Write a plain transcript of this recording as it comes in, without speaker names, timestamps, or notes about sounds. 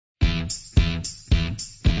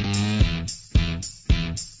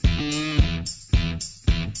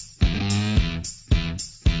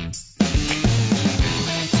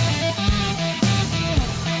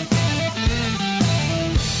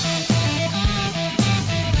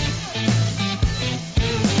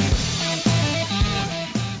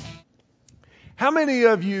How many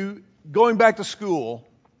of you, going back to school,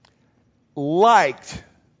 liked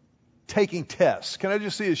taking tests? Can I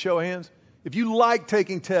just see a show of hands? If you liked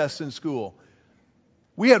taking tests in school.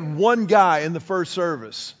 We had one guy in the first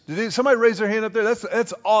service. Did somebody raise their hand up there?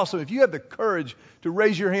 That's awesome. If you have the courage to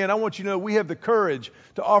raise your hand, I want you to know we have the courage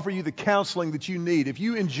to offer you the counseling that you need. If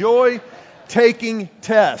you enjoy taking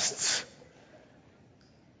tests.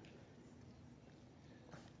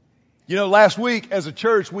 You know, last week as a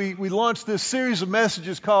church, we launched this series of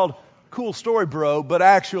messages called Cool Story, Bro, but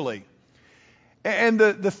actually. And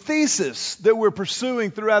the thesis that we're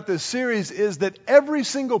pursuing throughout this series is that every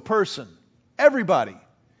single person, everybody,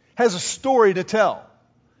 has a story to tell.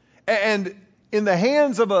 And in the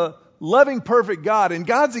hands of a loving, perfect God, in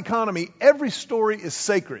God's economy, every story is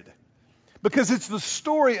sacred. Because it's the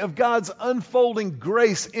story of God's unfolding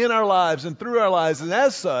grace in our lives and through our lives. And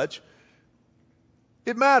as such,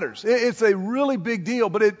 it matters. It's a really big deal.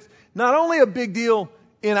 But it's not only a big deal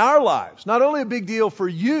in our lives, not only a big deal for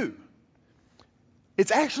you, it's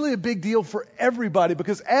actually a big deal for everybody.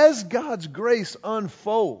 Because as God's grace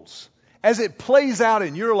unfolds, as it plays out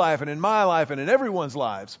in your life and in my life and in everyone's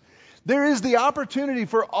lives, there is the opportunity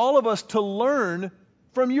for all of us to learn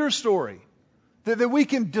from your story. That we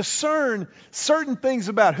can discern certain things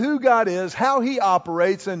about who God is, how He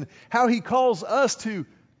operates, and how He calls us to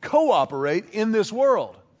cooperate in this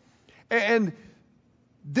world. And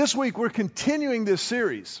this week we're continuing this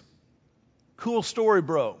series, Cool Story,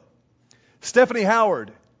 Bro. Stephanie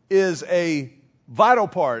Howard is a vital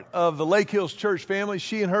part of the Lake Hills Church family.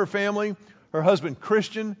 She and her family, her husband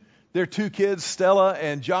Christian, their two kids, Stella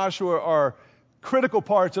and Joshua, are critical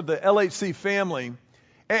parts of the LHC family.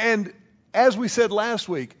 And as we said last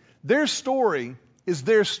week, their story is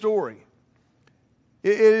their story.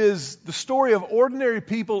 It is the story of ordinary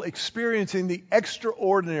people experiencing the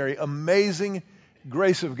extraordinary, amazing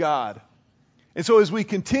grace of God. And so as we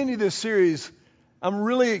continue this series, I'm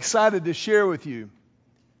really excited to share with you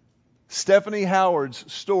Stephanie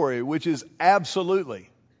Howard's story, which is absolutely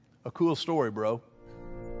a cool story, bro.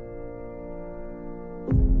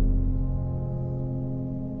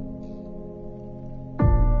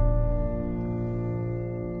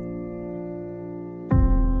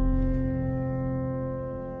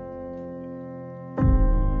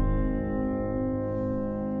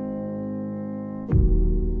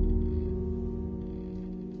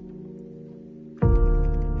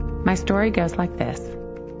 My story goes like this.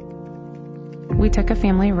 We took a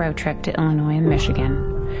family road trip to Illinois and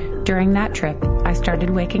Michigan. During that trip, I started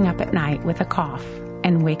waking up at night with a cough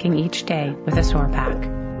and waking each day with a sore back.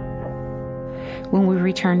 When we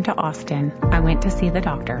returned to Austin, I went to see the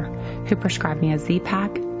doctor, who prescribed me a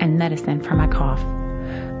Z-Pack and medicine for my cough.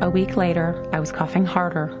 A week later, I was coughing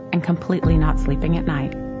harder and completely not sleeping at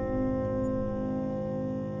night.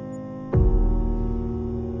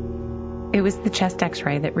 It was the chest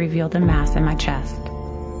x-ray that revealed a mass in my chest.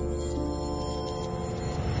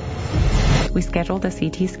 We scheduled a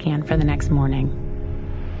CT scan for the next morning.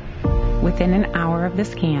 Within an hour of the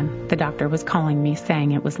scan, the doctor was calling me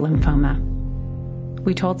saying it was lymphoma.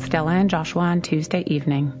 We told Stella and Joshua on Tuesday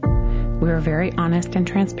evening. We were very honest and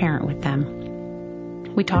transparent with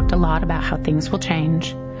them. We talked a lot about how things will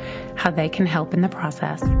change, how they can help in the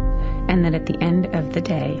process, and that at the end of the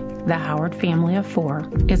day, the Howard family of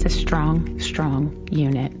 4 is a strong, strong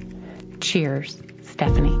unit. Cheers,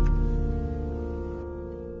 Stephanie.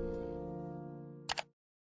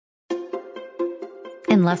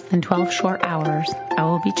 In less than 12 short hours, I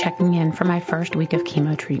will be checking in for my first week of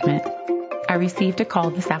chemo treatment. I received a call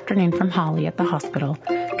this afternoon from Holly at the hospital,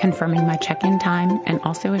 confirming my check-in time and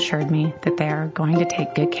also assured me that they are going to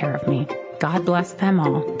take good care of me. God bless them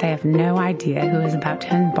all. They have no idea who is about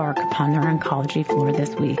to embark upon their oncology floor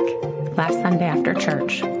this week. Last Sunday after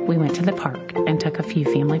church, we went to the park and took a few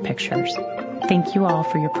family pictures. Thank you all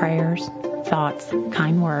for your prayers, thoughts,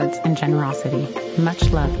 kind words, and generosity. Much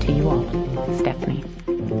love to you all. Stephanie.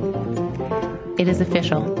 It is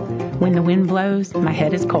official. When the wind blows, my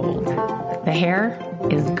head is cold. The hair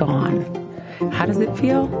is gone. How does it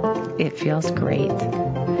feel? It feels great.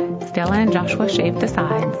 Stella and Joshua shaved the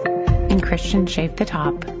sides, and Christian shaved the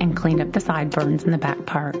top and cleaned up the sideburns in the back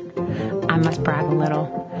part. I must brag a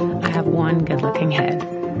little. I have one good-looking head.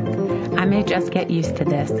 I may just get used to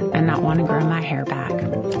this and not want to grow my hair back.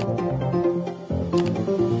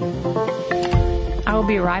 I will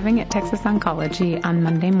be arriving at Texas Oncology on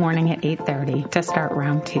Monday morning at 8:30 to start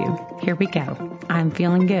round 2. Here we go. I'm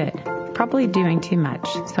feeling good. Probably doing too much,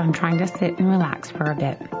 so I'm trying to sit and relax for a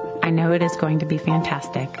bit. I know it is going to be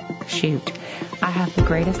fantastic. Shoot, I have the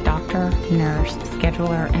greatest doctor, nurse,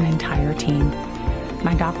 scheduler, and entire team.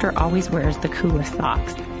 My doctor always wears the coolest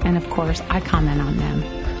socks, and of course I comment on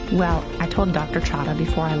them. Well, I told Dr. Chada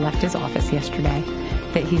before I left his office yesterday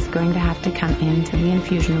that he's going to have to come into the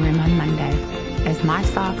infusion room on Monday, as my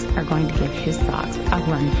socks are going to give his socks a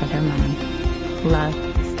run for their money. Love,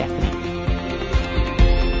 Stephanie.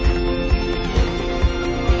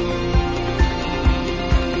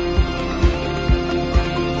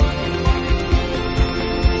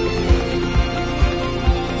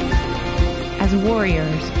 As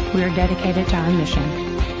warriors, we are dedicated to our mission.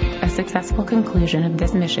 A successful conclusion of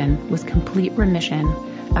this mission was complete remission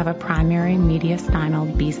of a primary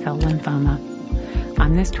mediastinal B-cell lymphoma.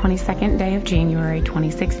 On this 22nd day of January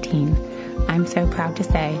 2016, I'm so proud to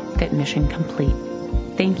say that mission complete.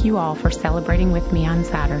 Thank you all for celebrating with me on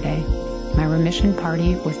Saturday. My remission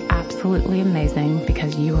party was absolutely amazing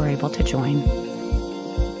because you were able to join.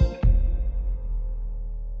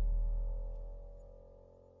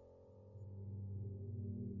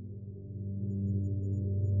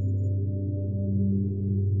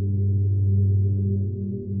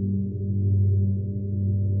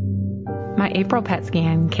 My April PET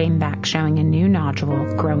scan came back showing a new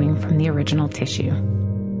nodule growing from the original tissue.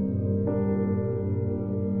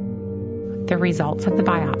 The results of the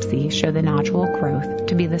biopsy show the nodule growth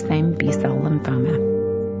to be the same B-cell lymphoma.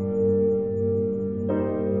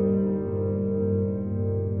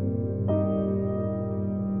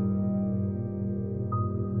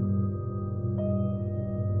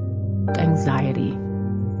 Anxiety.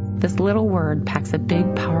 This little word packs a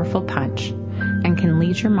big, powerful punch and can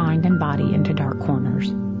lead your mind and body into dark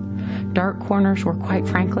corners. Dark corners where, quite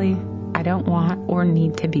frankly, I don't want or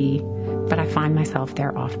need to be, but I find myself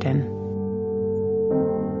there often.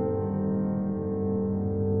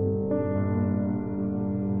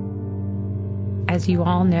 As you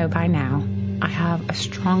all know by now, I have a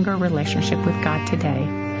stronger relationship with God today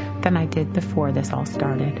than I did before this all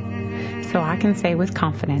started. So I can say with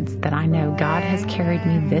confidence that I know God has carried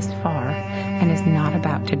me this far and is not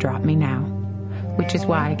about to drop me now, which is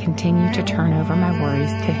why I continue to turn over my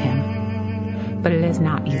worries to Him. But it is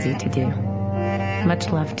not easy to do. Much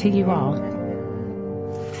love to you all.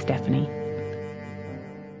 Stephanie.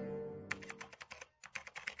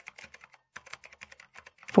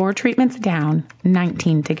 Four treatments down,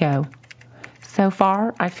 19 to go. So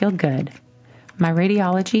far, I feel good. My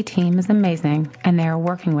radiology team is amazing, and they are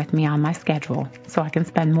working with me on my schedule so I can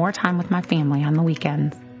spend more time with my family on the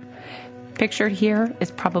weekends. Pictured here is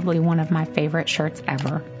probably one of my favorite shirts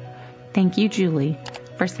ever. Thank you, Julie,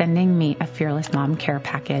 for sending me a Fearless Mom Care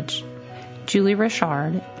package. Julie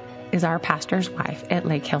Richard is our pastor's wife at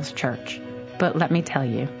Lake Hills Church, but let me tell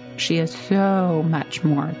you, she is so much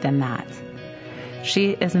more than that.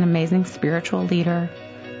 She is an amazing spiritual leader,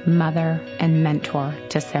 mother, and mentor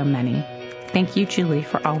to so many. Thank you, Julie,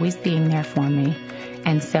 for always being there for me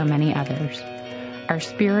and so many others. Our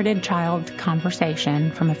spirited child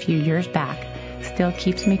conversation from a few years back still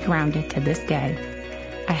keeps me grounded to this day.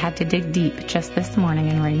 I had to dig deep just this morning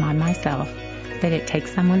and remind myself that it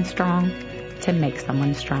takes someone strong to make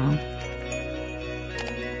someone strong.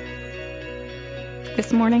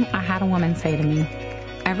 This morning, I had a woman say to me,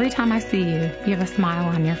 "Every time I see you, you have a smile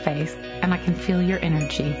on your face, and I can feel your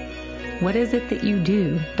energy. What is it that you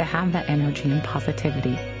do to have that energy and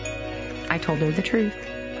positivity?" I told her the truth,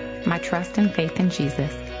 my trust and faith in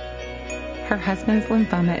Jesus. Her husband's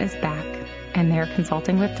lymphoma is back, and they're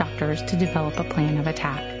consulting with doctors to develop a plan of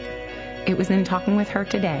attack. It was in talking with her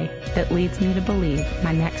today that leads me to believe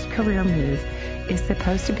my next career move is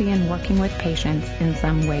supposed to be in working with patients in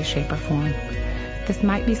some way, shape, or form. This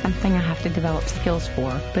might be something I have to develop skills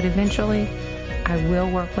for, but eventually I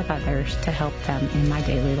will work with others to help them in my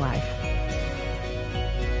daily life.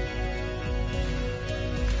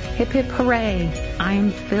 Hip hip hooray! I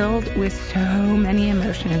am filled with so many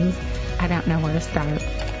emotions, I don't know where to start.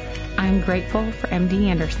 I am grateful for MD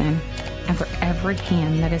Anderson and for every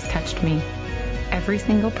hand that has touched me. Every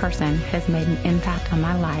single person has made an impact on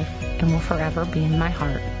my life and will forever be in my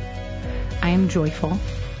heart. I am joyful.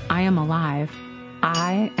 I am alive.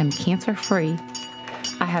 I am cancer-free.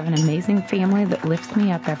 I have an amazing family that lifts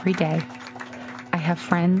me up every day. I have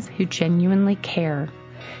friends who genuinely care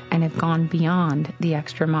and have gone beyond the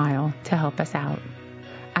extra mile to help us out.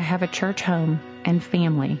 I have a church home and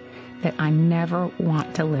family that I never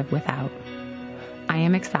want to live without. I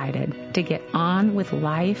am excited to get on with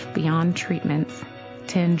life beyond treatments,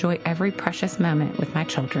 to enjoy every precious moment with my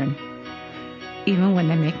children, even when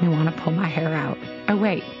they make me want to pull my hair out. Oh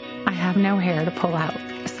wait, I have no hair to pull out,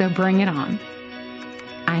 so bring it on.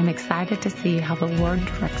 I am excited to see how the Lord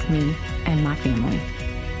directs me and my family.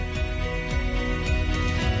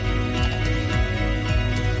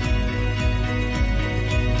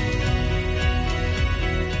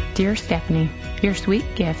 Dear Stephanie, your sweet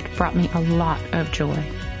gift brought me a lot of joy.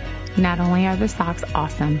 Not only are the socks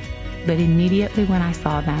awesome, but immediately when I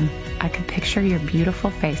saw them, I could picture your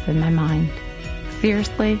beautiful face in my mind.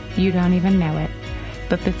 Seriously, you don't even know it,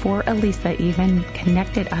 but before Elisa even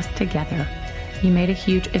connected us together, you made a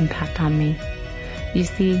huge impact on me. You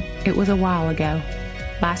see, it was a while ago,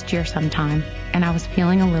 last year sometime, and I was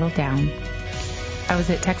feeling a little down. I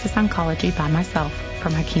was at Texas Oncology by myself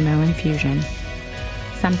for my chemo infusion.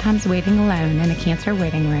 Sometimes waiting alone in a cancer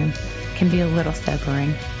waiting room can be a little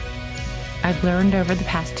sobering. I've learned over the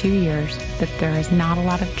past 2 years that there is not a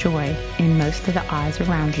lot of joy in most of the eyes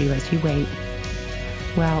around you as you wait.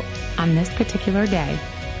 Well, on this particular day,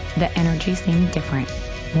 the energy seemed different,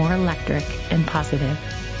 more electric and positive.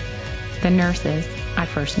 The nurses, I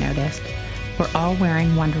first noticed, were all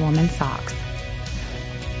wearing Wonder Woman socks.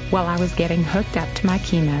 While I was getting hooked up to my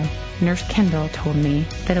chemo, Nurse Kendall told me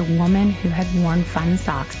that a woman who had worn fun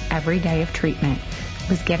socks every day of treatment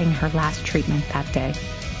was getting her last treatment that day.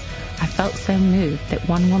 I felt so moved that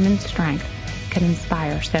one woman's strength could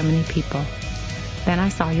inspire so many people. Then I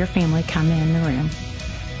saw your family come in the room,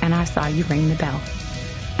 and I saw you ring the bell,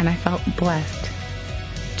 and I felt blessed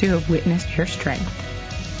to have witnessed your strength.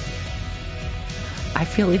 I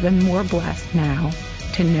feel even more blessed now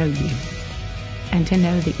to know you, and to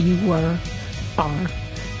know that you are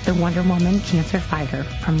the Wonder Woman cancer fighter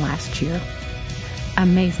from last year.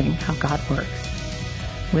 Amazing how God works.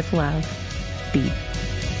 With love, B.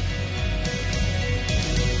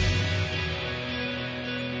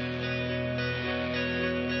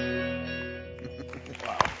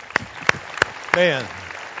 Man.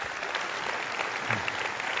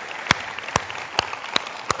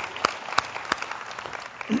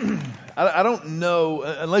 I don't know,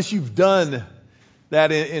 unless you've done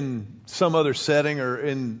that in some other setting or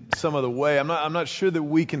in some other way, I'm not sure that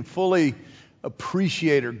we can fully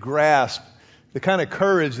appreciate or grasp the kind of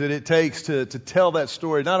courage that it takes to tell that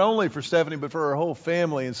story, not only for Stephanie, but for her whole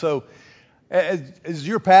family. And so, as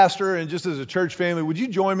your pastor and just as a church family, would you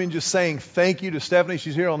join me in just saying thank you to Stephanie?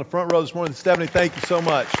 She's here on the front row this morning. Stephanie, thank you so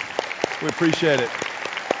much. We appreciate it.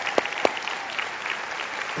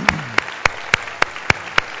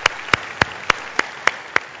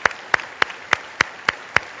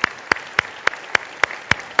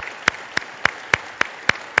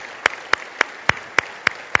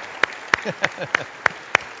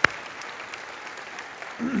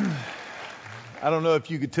 I don't know if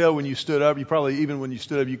you could tell when you stood up. You probably, even when you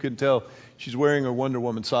stood up, you couldn't tell she's wearing her Wonder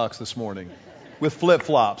Woman socks this morning with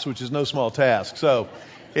flip-flops, which is no small task. So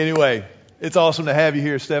anyway, it's awesome to have you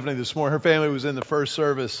here, Stephanie, this morning. Her family was in the first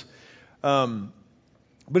service. But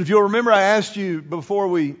if you'll remember, I asked you before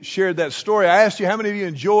we shared that story, I asked you how many of you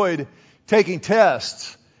enjoyed taking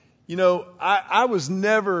tests. You know, I was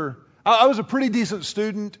a pretty decent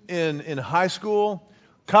student in high school.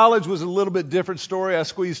 College was a little bit different story. I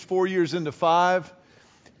squeezed 4 years into 5.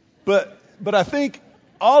 But I think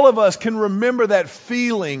all of us can remember that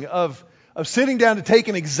feeling of sitting down to take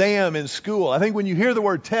an exam in school. I think when you hear the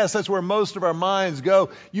word test, that's where most of our minds go.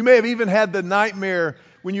 You may have even had the nightmare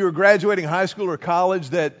when you were graduating high school or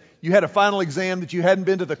college that you had a final exam that you hadn't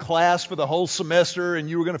been to the class for the whole semester and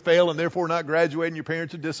you were going to fail and therefore not graduate and your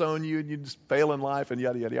parents would disown you and you'd just fail in life and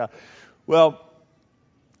yada, yada, yada. Well,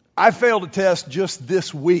 I failed a test just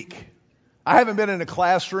this week. I haven't been in a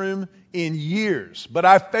classroom in years, but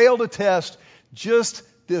I failed a test just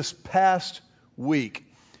this past week.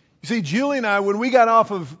 You see, Julie and I, when we got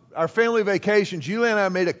off of our family vacation, Julie and I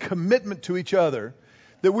made a commitment to each other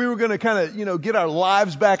that we were going to kind of, get our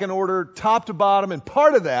lives back in order, top to bottom, and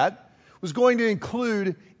part of that was going to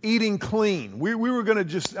include eating clean. We were going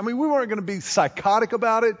to we weren't going to be psychotic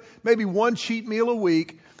about it, maybe one cheat meal a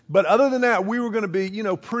week. But other than that, we were going to be,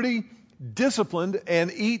 pretty disciplined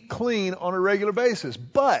and eat clean on a regular basis.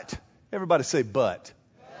 But, everybody say but.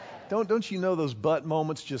 Don't you know those but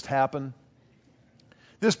moments just happen?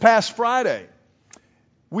 This past Friday,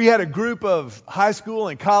 we had a group of high school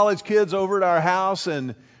and college kids over at our house,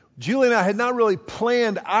 and Julie and I had not really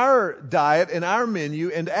planned our diet and our menu,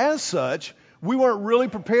 and as such, we weren't really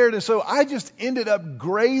prepared. And so I just ended up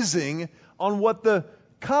grazing on what the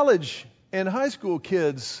college and high school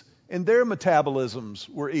kids and their metabolisms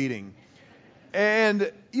were eating. And,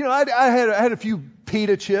 I had a few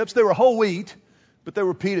pita chips. They were whole wheat, but they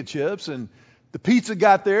were pita chips. And the pizza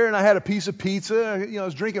got there, and I had a piece of pizza. I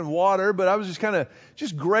was drinking water, but I was just kind of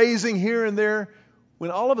grazing here and there. When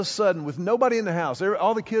all of a sudden, with nobody in the house,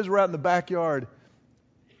 all the kids were out in the backyard,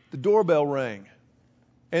 the doorbell rang.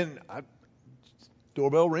 And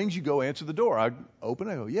doorbell rings, you go answer the door. I open,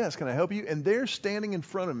 I go, yes, can I help you? And there standing in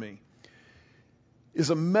front of me is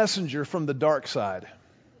a messenger from the dark side.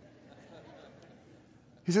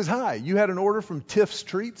 He says, "Hi, you had an order from Tiff's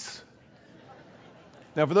Treats?"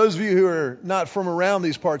 Now, for those of you who are not from around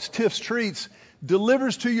these parts, Tiff's Treats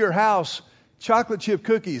delivers to your house chocolate chip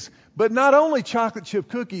cookies. But not only chocolate chip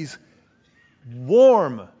cookies,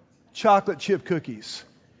 warm chocolate chip cookies.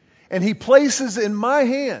 And he places in my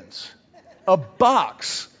hands a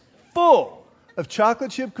box full of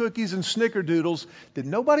chocolate chip cookies and snickerdoodles that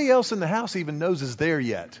nobody else in the house even knows is there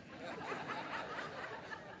yet.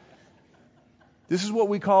 This is what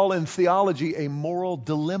we call in theology a moral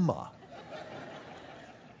dilemma.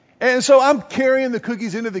 And so I'm carrying the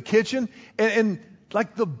cookies into the kitchen, and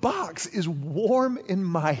like the box is warm in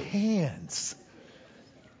my hands.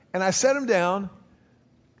 And I set them down.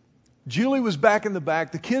 Julie was back in the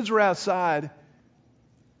back. The kids were outside.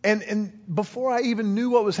 And before I even knew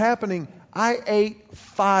what was happening, I ate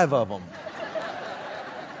 5 of them.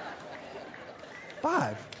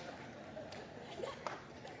 5.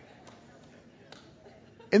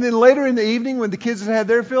 And then later in the evening, when the kids had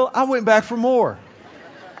their fill, I went back for more.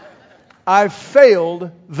 I failed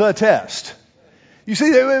the test. You see,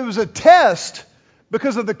 it was a test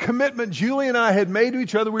because of the commitment Julie and I had made to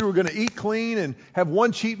each other. We were going to eat clean and have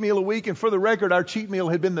one cheat meal a week. And for the record, our cheat meal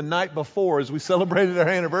had been the night before as we celebrated our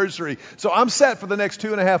anniversary. So I'm set for the next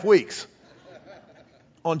 2.5 weeks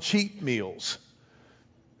on cheat meals.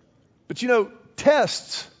 But you know,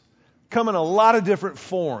 tests come in a lot of different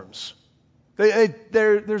forms.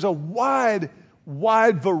 There's a wide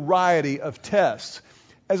variety of tests.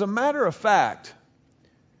 As a matter of fact,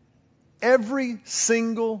 every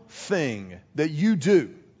single thing that you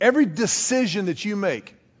do, every decision that you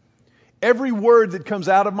make, every word that comes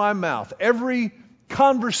out of my mouth, every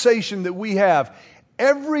conversation that we have,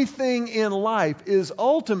 everything in life is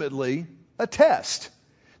ultimately a test.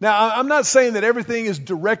 Now, I'm not saying that everything is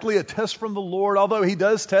directly a test from the Lord, although He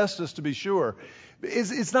does test us to be sure.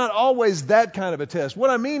 It's not always that kind of a test.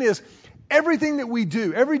 What I mean is, everything that we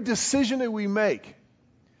do, every decision that we make,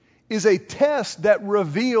 is a test that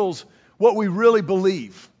reveals what we really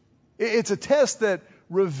believe. It's a test that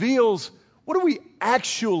reveals what do we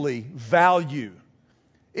actually value.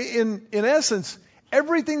 In essence,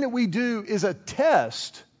 everything that we do is a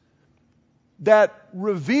test that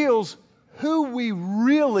reveals who we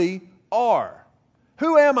really are.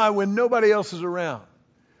 Who am I when nobody else is around?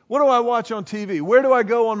 What do I watch on TV? Where do I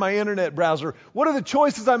go on my internet browser? What are the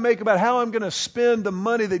choices I make about how I'm going to spend the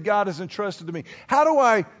money that God has entrusted to me? How do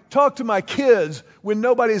I talk to my kids when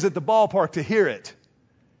nobody's at the ballpark to hear it?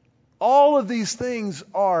 All of these things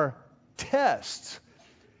are tests.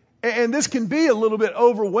 And this can be a little bit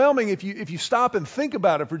overwhelming if you stop and think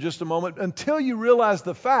about it for just a moment until you realize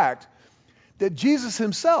the fact that Jesus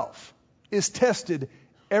Himself is tested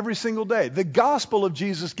every single day. The gospel of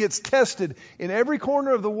Jesus gets tested in every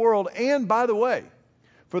corner of the world. And by the way,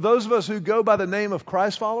 for those of us who go by the name of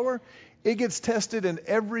Christ follower, it gets tested in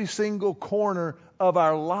every single corner of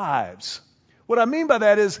our lives. What I mean by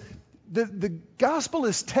that is the gospel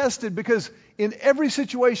is tested because in every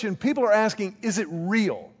situation people are asking, is it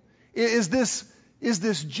real? Is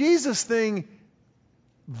this Jesus thing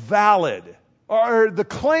valid? Are the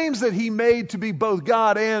claims that He made to be both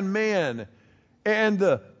God and man and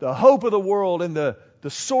the hope of the world and the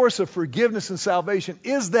source of forgiveness and salvation,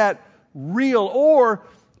 is that real? Or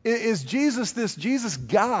is Jesus this Jesus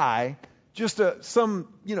guy just some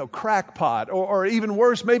crackpot, or even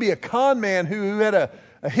worse, maybe a con man who had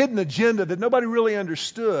a hidden agenda that nobody really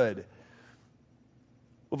understood?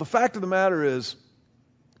 Well, the fact of the matter is,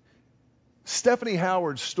 Stephanie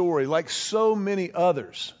Howard's story, like so many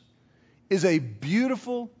others, is a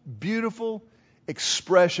beautiful, beautiful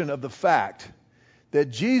expression of the fact that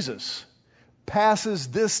Jesus passes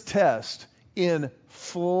this test in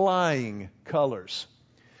flying colors.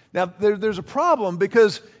 Now, there's a problem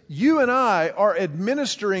because you and I are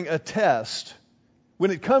administering a test when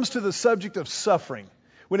it comes to the subject of suffering,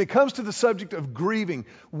 when it comes to the subject of grieving.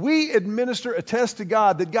 We administer a test to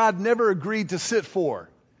God that God never agreed to sit for.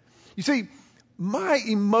 You see, my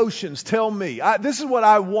emotions tell me, this is what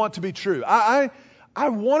I want to be true. I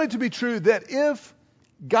want it to be true that if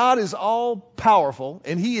God is all powerful,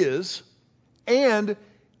 and He is, and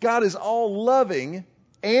God is all loving,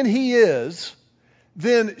 and He is,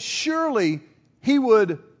 then surely He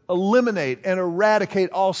would eliminate and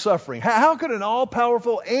eradicate all suffering. How could an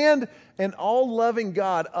all-powerful and an all-loving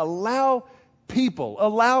God allow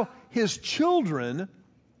His children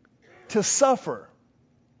to suffer?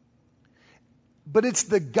 But it's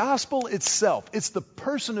the gospel itself. It's the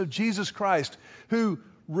person of Jesus Christ who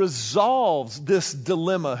resolves this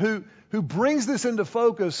dilemma, who brings this into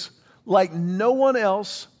focus like no one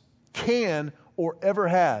else can or ever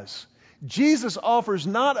has. Jesus offers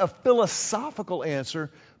not a philosophical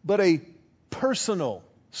answer, but a personal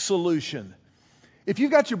solution. If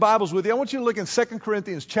you've got your Bibles with you, I want you to look in 2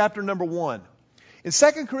 Corinthians chapter number 1. In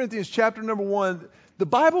 2 Corinthians chapter number 1, the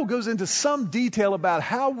Bible goes into some detail about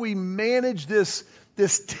how we manage this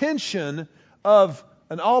tension of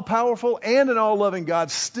an all-powerful and an all-loving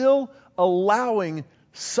God still allowing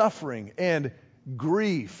suffering and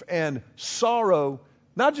grief and sorrow,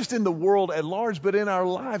 not just in the world at large, but in our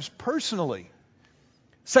lives personally.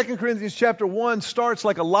 2 Corinthians chapter 1 starts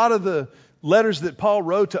like a lot of the letters that Paul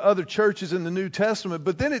wrote to other churches in the New Testament,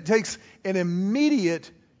 but then it takes an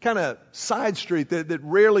immediate kind of side street that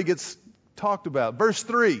rarely gets talked about. Verse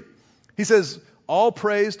 3, he says, all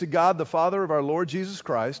praise to God the Father of our Lord Jesus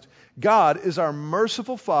Christ. God is our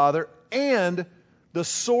merciful Father and the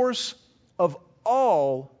source of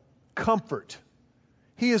all comfort.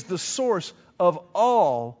 He is the source of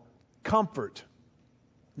all comfort.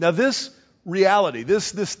 Now this reality,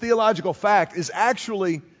 this theological fact is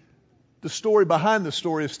actually the story behind the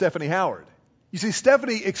story of Stephanie Howard. You see,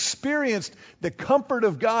 Stephanie experienced the comfort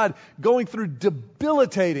of God going through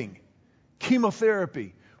debilitating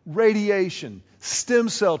chemotherapy, radiation, stem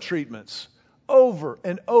cell treatments over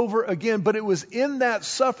and over again. But it was in that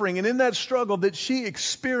suffering and in that struggle that she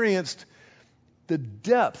experienced the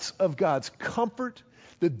depths of God's comfort,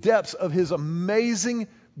 the depths of His amazing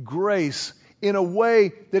grace in a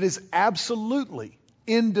way that is absolutely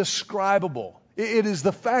indescribable. It is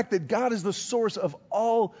the fact that God is the source of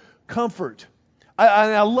all comfort.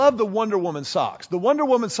 I love the Wonder Woman socks. The Wonder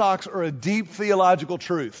Woman socks are a deep theological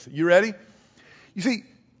truth. You ready? You see,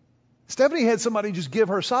 Stephanie had somebody just give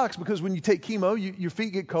her socks because when you take chemo, your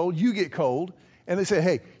feet get cold, you get cold, and they say,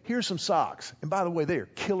 hey, here's some socks. And by the way, they are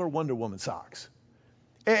killer Wonder Woman socks.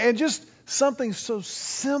 And just something so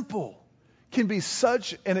simple can be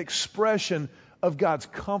such an expression of God's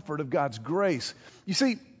comfort, of God's grace. You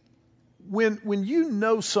see, when you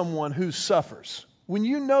know someone who suffers, when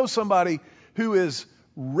you know somebody who is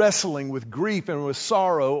wrestling with grief and with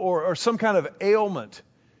sorrow or some kind of ailment,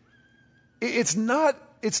 it's not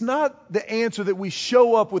the answer that we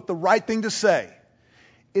show up with the right thing to say.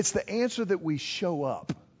 It's the answer that we show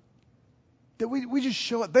up. That we just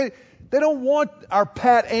show up. They don't want our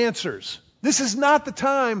pat answers. This is not the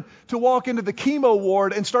time to walk into the chemo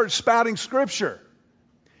ward and start spouting scripture.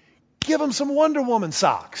 Give them some Wonder Woman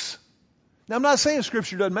socks. Now, I'm not saying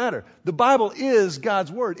scripture doesn't matter. The Bible is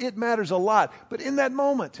God's word. It matters a lot. But in that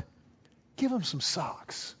moment, give them some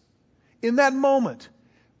socks. In that moment,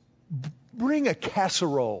 bring a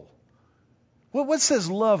casserole. Well, what says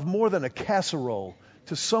love more than a casserole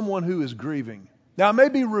to someone who is grieving? Now, I may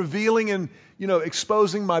be revealing and,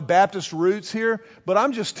 exposing my Baptist roots here, but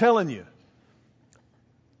I'm just telling you,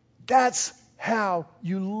 that's how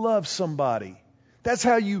you love somebody. That's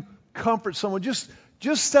how you comfort someone. Just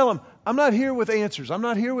tell them, I'm not here with answers. I'm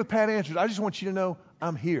not here with pat answers. I just want you to know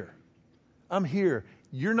I'm here. I'm here.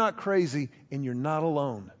 You're not crazy and you're not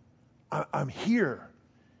alone. I'm here.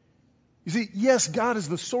 You see, yes, God is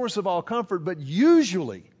the source of all comfort, but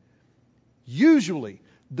usually,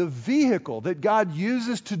 the vehicle that God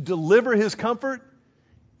uses to deliver His comfort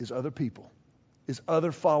is other people, is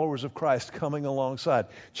other followers of Christ coming alongside.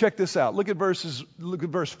 Check this out. Look at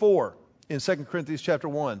verse 4 in 2 Corinthians chapter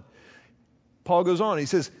 1. Paul goes on. He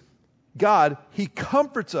says, God, He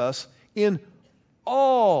comforts us in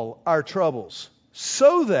all our troubles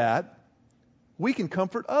so that we can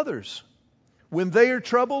comfort others. When they are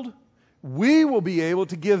troubled, we will be able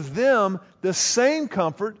to give them the same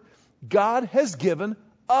comfort God has given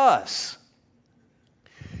us.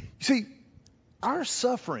 You see, our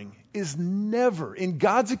suffering is never, in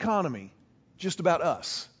God's economy, just about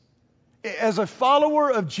us. As a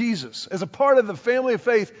follower of Jesus, as a part of the family of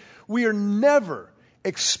faith, we are never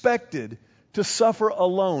expected to suffer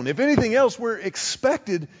alone. If anything else, we're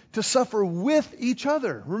expected to suffer with each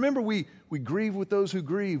other. Remember, we grieve with those who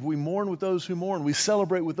grieve. We mourn with those who mourn. We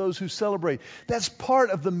celebrate with those who celebrate. That's part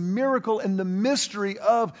of the miracle and the mystery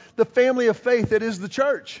of the family of faith that is the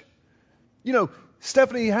church.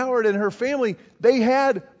 Stephanie Howard and her family, they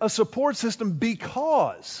had a support system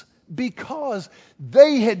because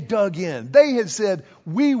they had dug in. They had said,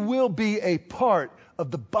 we will be a part of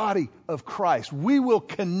the body of Christ. We will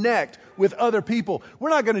connect with other people. We're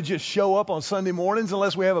not going to just show up on Sunday mornings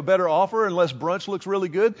unless we have a better offer, unless brunch looks really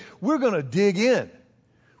good. We're going to dig in.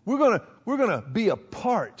 We're going to be a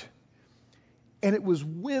part. And it was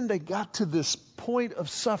when they got to this point of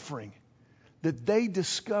suffering that they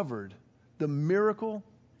discovered the miracle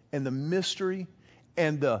and the mystery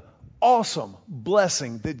and the awesome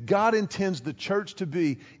blessing that God intends the church to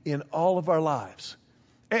be in all of our lives.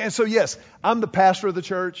 And so, yes, I'm the pastor of the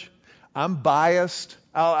church. I'm biased.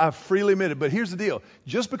 I freely admit it. But here's the deal.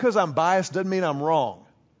 Just because I'm biased doesn't mean I'm wrong.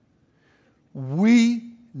 We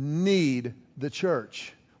need the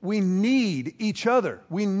church. We need each other.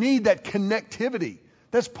 We need that connectivity.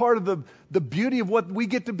 That's part of the beauty of what we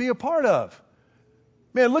get to be a part of.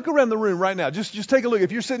 Man, look around the room right now. Just take a look.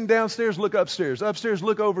 If you're sitting downstairs, look upstairs. Upstairs,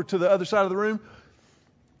 look over to the other side of the room.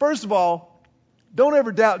 First of all, don't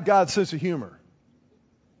ever doubt God's sense of humor.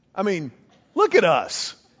 I mean, look at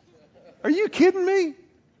us. Are you kidding me?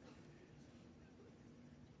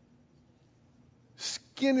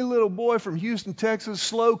 Skinny little boy from Houston, Texas,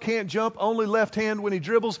 slow, can't jump, only left hand when he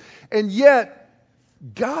dribbles. And yet,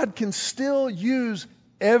 God can still use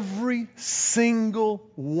every single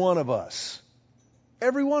one of us.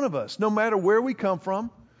 Every one of us, no matter where we come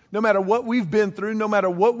from, no matter what we've been through, no matter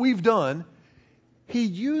what we've done, He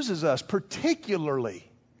uses us, particularly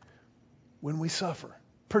when we suffer,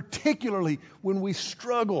 particularly when we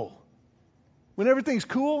struggle. When everything's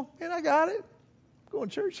cool, and I got it, I'm going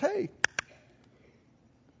to church, hey.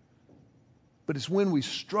 But it's when we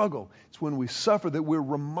struggle, it's when we suffer that we're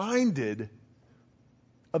reminded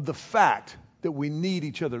of the fact that we need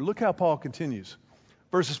each other. Look how Paul continues.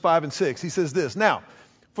 Verses 5 and 6. He says this, "Now,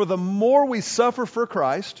 for the more we suffer for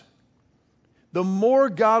Christ, the more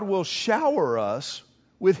God will shower us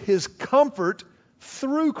with His comfort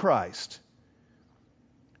through Christ.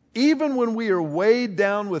 Even when we are weighed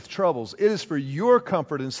down with troubles, it is for your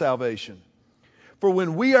comfort and salvation. For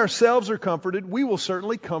when we ourselves are comforted, we will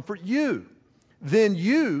certainly comfort you. Then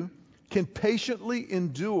you can patiently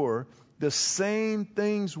endure the same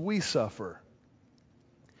things we suffer."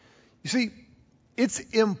 You see, it's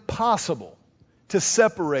impossible to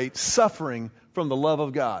separate suffering from the love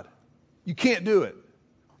of God. You can't do it.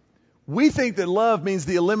 We think that love means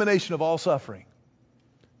the elimination of all suffering.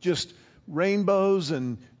 Just rainbows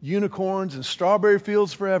and unicorns and strawberry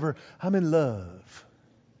fields forever. I'm in love.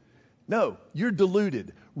 No, you're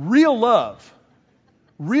deluded. Real love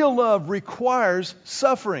requires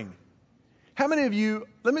suffering. How many of you,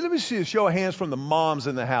 let me see a show of hands from the moms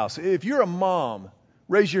in the house. If you're a mom,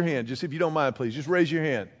 raise your hand. Just if you don't mind, please, just raise your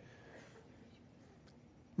hand.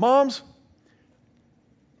 Moms,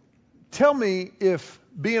 tell me if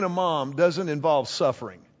being a mom doesn't involve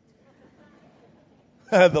suffering.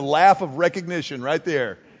 The laugh of recognition right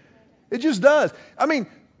there. It just does. I mean,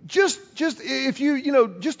 just if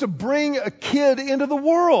just to bring a kid into the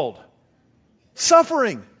world.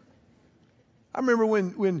 Suffering. I remember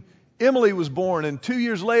when Emily was born and 2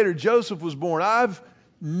 years later Joseph was born. I've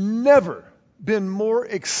never been more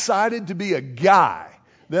excited to be a guy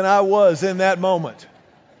than I was in that moment.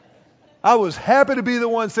 I was happy to be the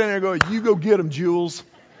one standing there going, "You go get him, Jules.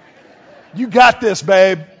 You got this,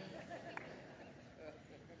 babe."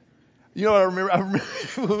 You know what I remember? I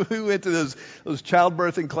remember we went to those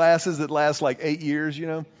childbirthing classes that last like 8 years,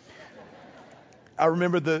 I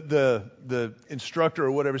remember the instructor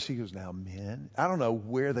or whatever, she goes, "Now, men," I don't know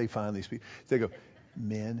where they find these people. They go,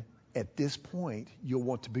 "Men, at this point, you'll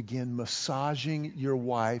want to begin massaging your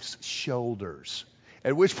wife's shoulders."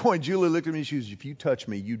 At which point, Julie looked at me and she goes, "If you touch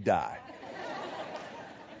me, you die."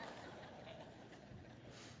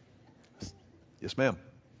 Yes, ma'am.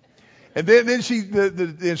 And then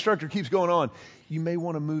the instructor keeps going on. "You may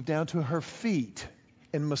want to move down to her feet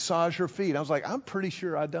and massage her feet." I was like, "I'm pretty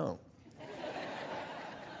sure I don't."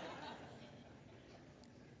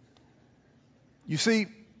 You see,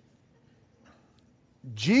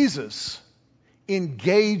 Jesus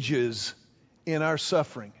engages in our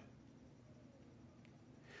suffering.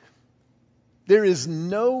 There is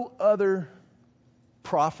no other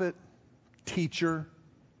prophet, teacher,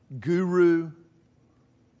 guru,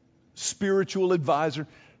 spiritual advisor.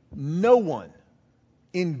 No one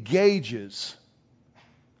engages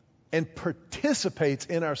and participates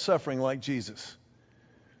in our suffering like Jesus.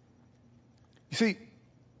 You see,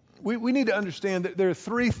 we need to understand that there are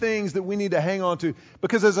three things that we need to hang on to.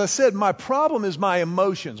 Because as I said, my problem is my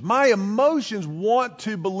emotions. My emotions want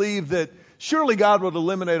to believe that surely God will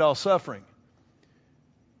eliminate all suffering.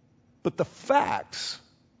 But the facts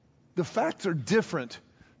are different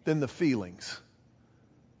than the feelings.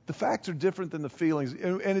 The facts are different than the feelings.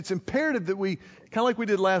 And it's imperative that we, kind of like we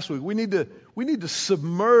did last week, we need to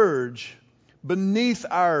submerge beneath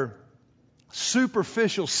our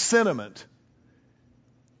superficial sentiment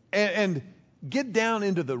and get down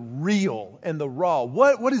into the real and the raw.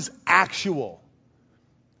 What is actual?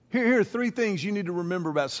 Here are three things you need to remember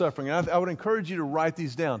about suffering. And I would encourage you to write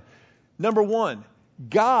these down. Number one,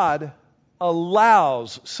 God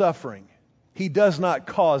allows suffering. He does not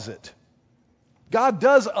cause it. God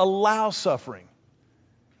does allow suffering.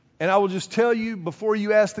 And I will just tell you before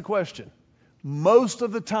you ask the question, Most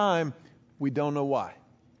of the time, we don't know why.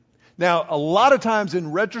 Now, a lot of times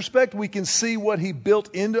in retrospect, we can see what he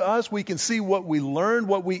built into us. We can see what we learned,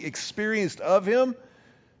 what we experienced of him.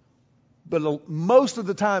 But most of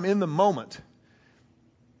the time in the moment,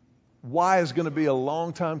 why is going to be a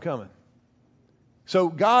long time coming. So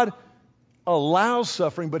God allows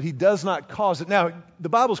suffering, but he does not cause it. Now, the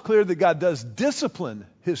Bible's clear that God does discipline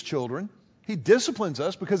his children. He disciplines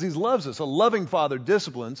us because he loves us. A loving father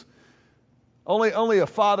disciplines. Only a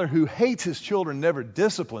father who hates his children never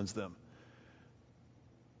disciplines them.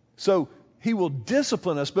 So he will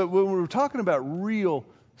discipline us, but when we're talking about real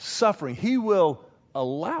suffering, he will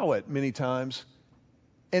allow it many times.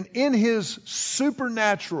 And in his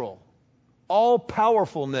supernatural,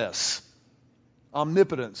 all-powerfulness,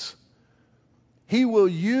 omnipotence, he will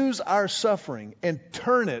use our suffering and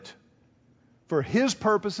turn it for his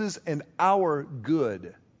purposes and our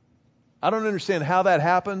good. I don't understand how that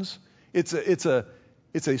happens. It's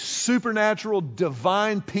a supernatural,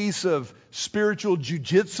 divine piece of spiritual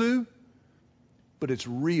jujitsu, but it's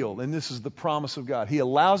real, and this is the promise of God. He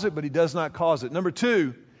allows it, but he does not cause it. Number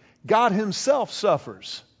two, God himself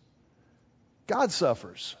suffers. God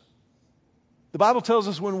suffers. The Bible tells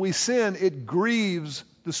us when we sin, it grieves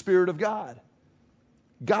the Spirit of God.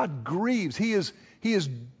 God grieves. He is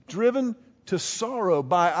driven to sorrow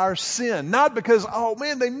by our sin. Not because, oh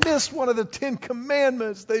man, they missed one of the 10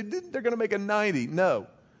 commandments. They're going to make a 90. No.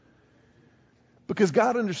 Because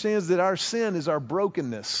God understands that our sin is our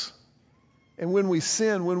brokenness. And when we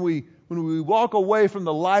sin, when we walk away from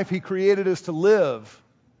the life he created us to live,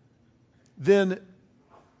 then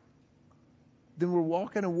we're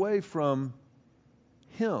walking away from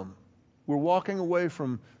him. We're walking away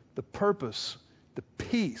from the purpose, the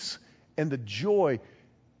peace, and the joy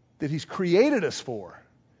that he's created us for.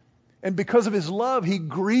 And because of his love, he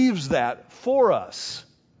grieves that for us.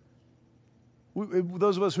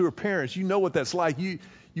 Those of us who are parents, you know what that's like. You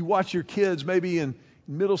watch your kids maybe in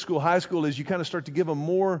middle school, high school, as you kind of start to give them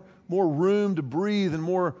more room to breathe and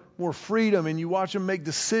more freedom, and you watch them make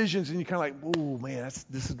decisions, and you're kind of like, oh man,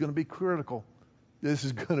 this is going to be critical. This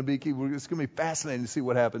is going to be key. It's going to be fascinating to see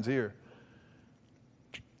what happens here.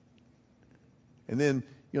 And then,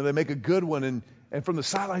 they make a good one, and from the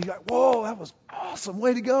sideline, you're like, whoa, that was awesome,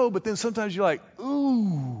 way to go. But then sometimes you're like,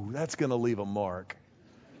 ooh, that's going to leave a mark.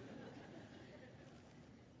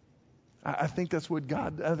 I think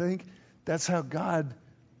that's how God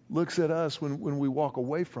looks at us when we walk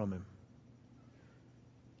away from him.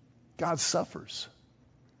 God suffers.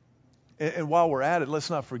 And while we're at it,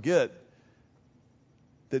 let's not forget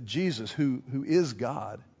that Jesus, who is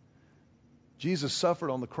God, Jesus suffered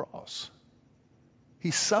on the cross.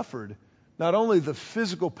 He suffered not only the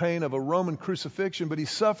physical pain of a Roman crucifixion, but he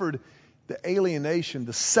suffered the alienation,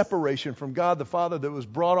 the separation from God the Father that was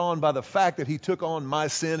brought on by the fact that he took on my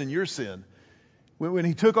sin and your sin. When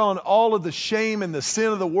he took on all of the shame and the sin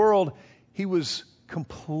of the world, he was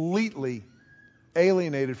completely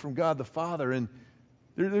alienated from God the Father. And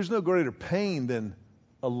there's no greater pain than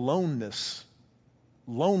aloneness,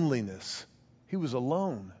 loneliness. He was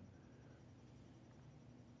alone.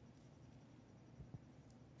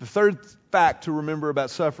 The third fact to remember about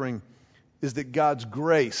suffering is that God's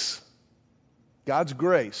grace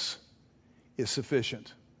is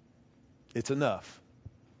sufficient. It's enough.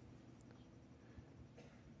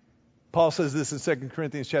 Paul says this in 2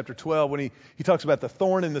 Corinthians chapter 12 when he talks about the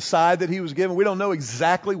thorn in the side that he was given. We don't know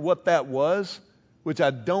exactly what that was, which I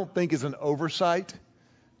don't think is an oversight.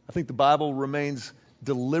 I think the Bible remains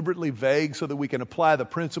deliberately vague so that we can apply the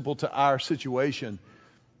principle to our situation.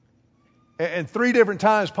 And 3 different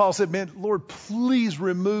times Paul said, man, Lord, please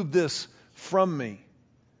remove this from me.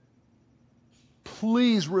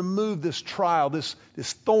 Please remove this trial, this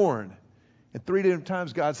thorn. And 3 different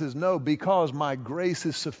times God says, no, because my grace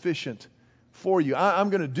is sufficient for you. I'm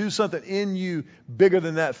going to do something in you bigger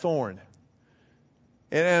than that thorn.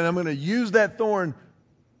 And I'm going to use that thorn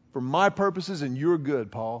for my purposes and your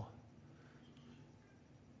good, Paul.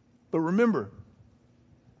 But remember,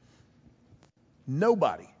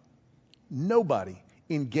 nobody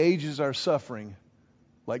engages our suffering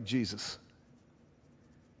like Jesus.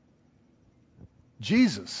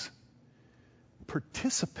 Jesus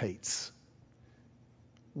participates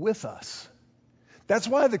with us. That's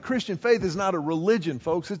why the Christian faith is not a religion,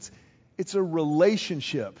 folks. It's a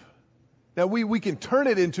relationship. Now, we can turn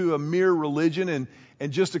it into a mere religion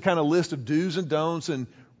and just a kind of list of do's and don'ts and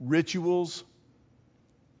rituals.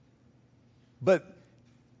 But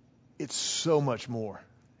it's so much more.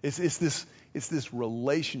 It's this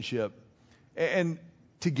relationship. And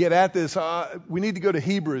to get at this, we need to go to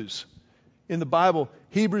Hebrews. In the Bible,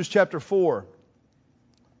 Hebrews chapter 4.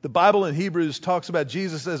 The Bible in Hebrews talks about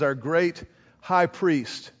Jesus as our great high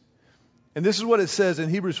priest. And this is what it says in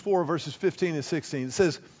Hebrews 4, verses 15 and 16. It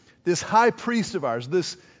says, this high priest of ours,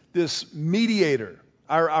 this mediator,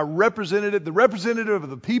 our representative, the representative of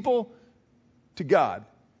the people to God,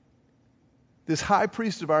 this high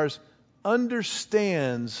priest of ours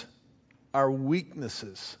understands our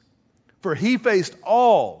weaknesses. For he faced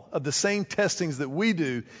all of the same testings that we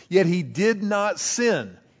do, yet he did not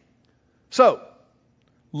sin. So,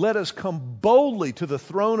 let us come boldly to the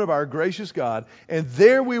throne of our gracious God, and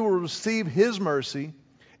there we will receive his mercy,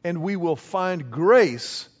 and we will find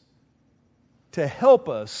grace to help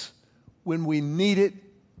us when we need it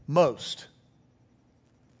most.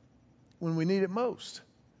 When we need it most.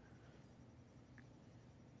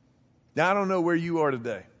 Now, I don't know where you are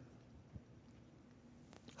today.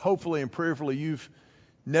 Hopefully and prayerfully, you've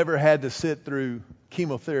never had to sit through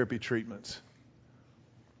chemotherapy treatments.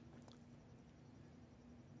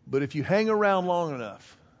 But if you hang around long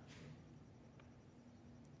enough,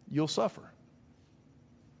 you'll suffer.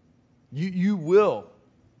 You will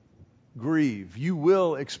grieve. You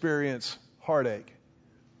will experience heartache.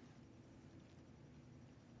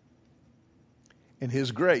 And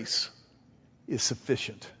his grace is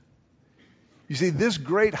sufficient. You see, this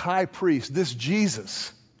great high priest, this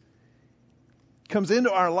Jesus, comes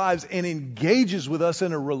into our lives and engages with us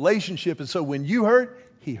in a relationship. And so when you hurt,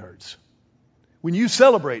 he hurts. When you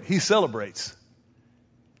celebrate, he celebrates.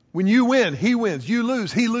 When you win, he wins. You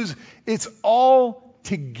lose, he loses. It's all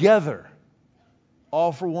together.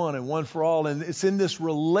 All for one and one for all. And it's in this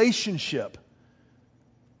relationship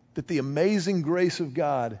that the amazing grace of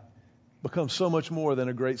God becomes so much more than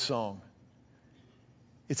a great song.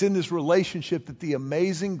 It's in this relationship that the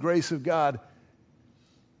amazing grace of God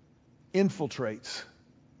infiltrates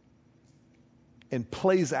and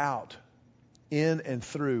plays out in and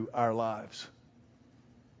through our lives.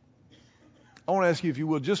 I want to ask you, if you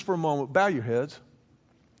will, just for a moment, bow your heads.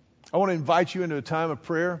 I want to invite you into a time of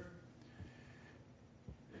prayer.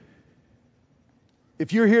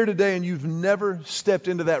 If you're here today and you've never stepped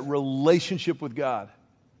into that relationship with God,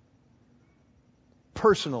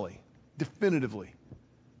 personally, definitively,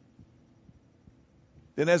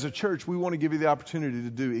 then as a church, we want to give you the opportunity to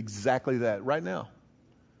do exactly that right now.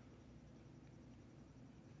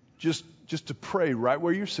 Just to pray right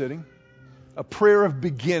where you're sitting. A prayer of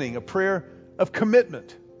beginning, a prayer of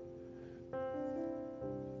commitment.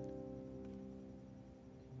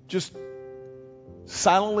 Just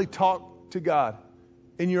silently talk to God.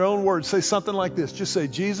 In your own words, say something like this. Just say,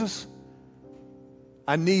 Jesus,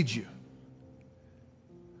 I need you.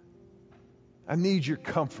 I need your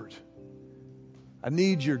comfort. I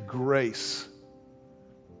need your grace.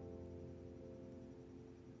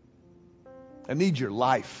 I need your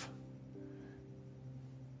life.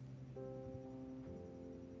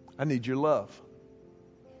 I need your love.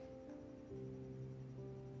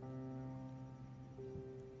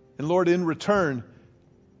 And Lord, in return,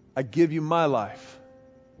 I give you my life.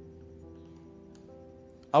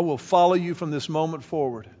 I will follow you from this moment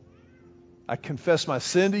forward. I confess my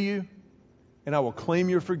sin to you, and I will claim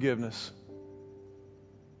your forgiveness.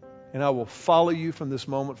 And I will follow you from this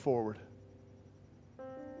moment forward.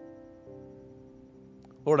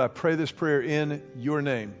 Lord, I pray this prayer in your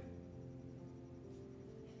name.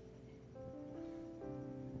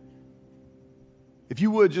 If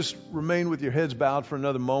you would just remain with your heads bowed for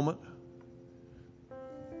another moment.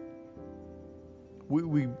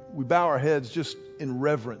 We bow our heads just in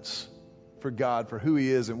reverence for God, for who he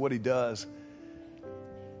is and what he does.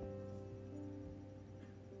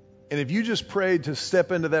 And if you just prayed to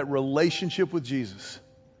step into that relationship with Jesus,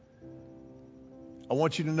 I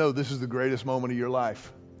want you to know this is the greatest moment of your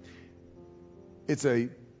life. It's a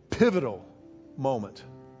pivotal moment.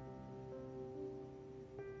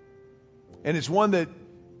 And it's one that,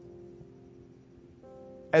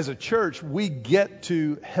 as a church, we get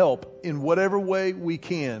to help in whatever way we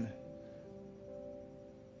can.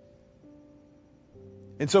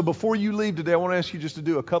 And so before you leave today, I want to ask you just to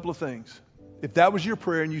do a couple of things. If that was your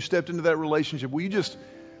prayer and you stepped into that relationship, will you just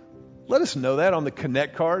let us know that on the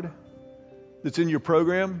Connect card that's in your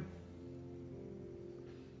program?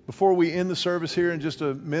 Before we end the service here in just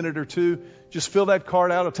a minute or two, just fill that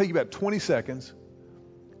card out. It'll take you about 20 seconds.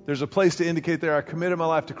 There's a place to indicate there, I committed my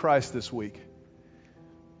life to Christ this week.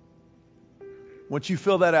 Once you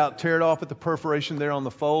fill that out, tear it off at the perforation there on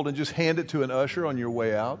the fold and just hand it to an usher on your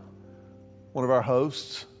way out, one of our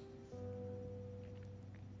hosts.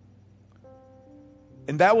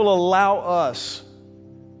 And that will allow us,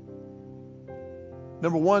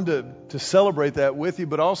 number one, to celebrate that with you,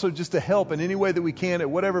 but also just to help in any way that we can at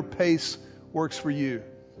whatever pace works for you.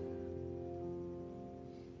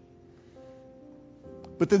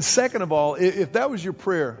 But then second of all, if that was your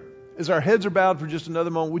prayer, as our heads are bowed for just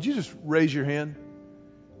another moment, would you just raise your hand?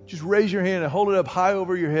 Just raise your hand and hold it up high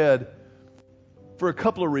over your head for a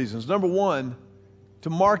couple of reasons. Number one,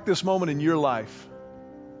 to mark this moment in your life.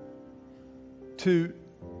 To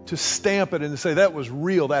stamp it and to say that was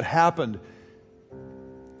real, that happened.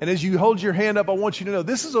 And as you hold your hand up, I want you to know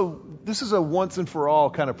this is a once and for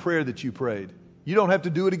all kind of prayer that you prayed. You don't have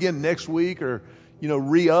to do it again next week or,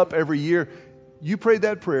 re-up every year. You prayed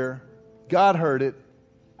that prayer. God heard it.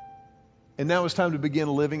 And now it's time to begin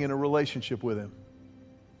living in a relationship with Him.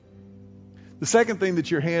 The second thing that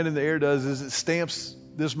your hand in the air does is it stamps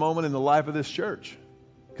this moment in the life of this church.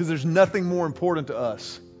 Because there's nothing more important to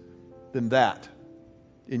us than that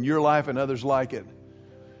in your life and others like it.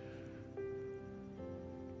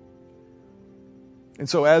 And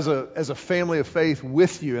so as a family of faith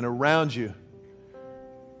with you and around you,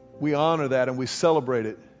 we honor that and we celebrate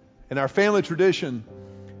it. And our family tradition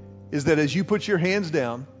is that as you put your hands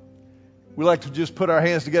down, we like to just put our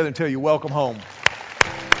hands together and tell you, welcome home.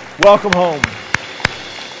 Welcome home.